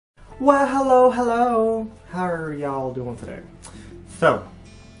Well, hello. How are y'all doing today? So,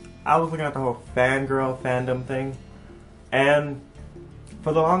 I was looking at the whole fangirl fandom thing, and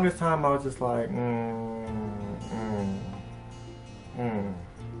for the longest time I was just like,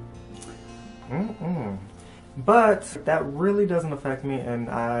 But that really doesn't affect me, and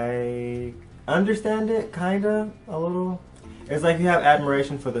I understand it, kinda, a little. It's like you have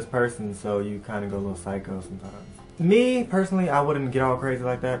admiration for this person, so you kind of go a little psycho sometimes. Me, personally, I wouldn't get all crazy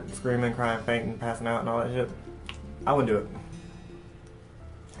like that, screaming, crying, fainting, passing out, and all that shit. I wouldn't do it.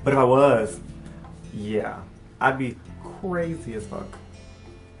 But if I was, yeah, I'd be crazy as fuck.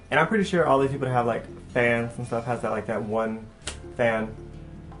 And I'm pretty sure all these people that have like fans and stuff has that like that one fan.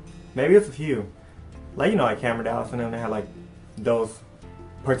 Maybe it's a few. Like, you know, like Cameron Dallas and them, they have like those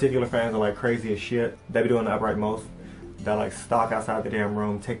particular fans are like crazy as shit. They be doing the upright most. That like stalk outside the damn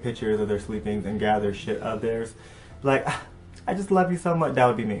room, take pictures of their sleepings and gather shit of theirs. Like, I just love you so much. That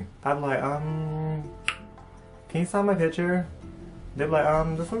would be me. I'd be like, can you sign my picture? They'd be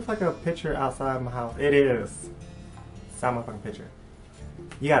like, this looks like a picture outside my house. It is. Sign my fucking picture.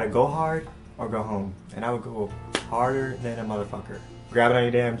 You gotta go hard or go home. And I would go harder than a motherfucker. Grabbing on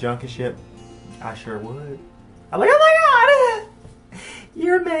your damn junk and shit. I sure would. I'm like, oh my god!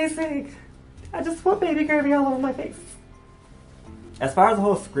 You're amazing! I just want baby Kirby all over my face. As far as the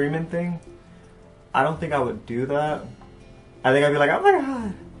whole screaming thing, I don't think I would do that. I think I'd be like, oh my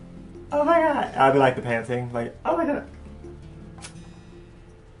god! Oh my god! I'd be like the panting, like, oh my god!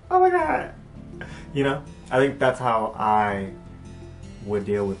 Oh my god! You know? I think that's how I would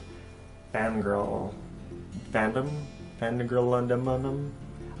deal with fangirl fandom? Fangirl.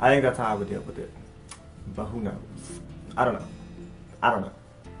 I think that's how I would deal with it. But who knows? I don't know.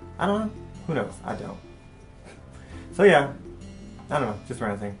 Who knows? I don't. So yeah. I don't know. Just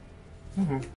ranting.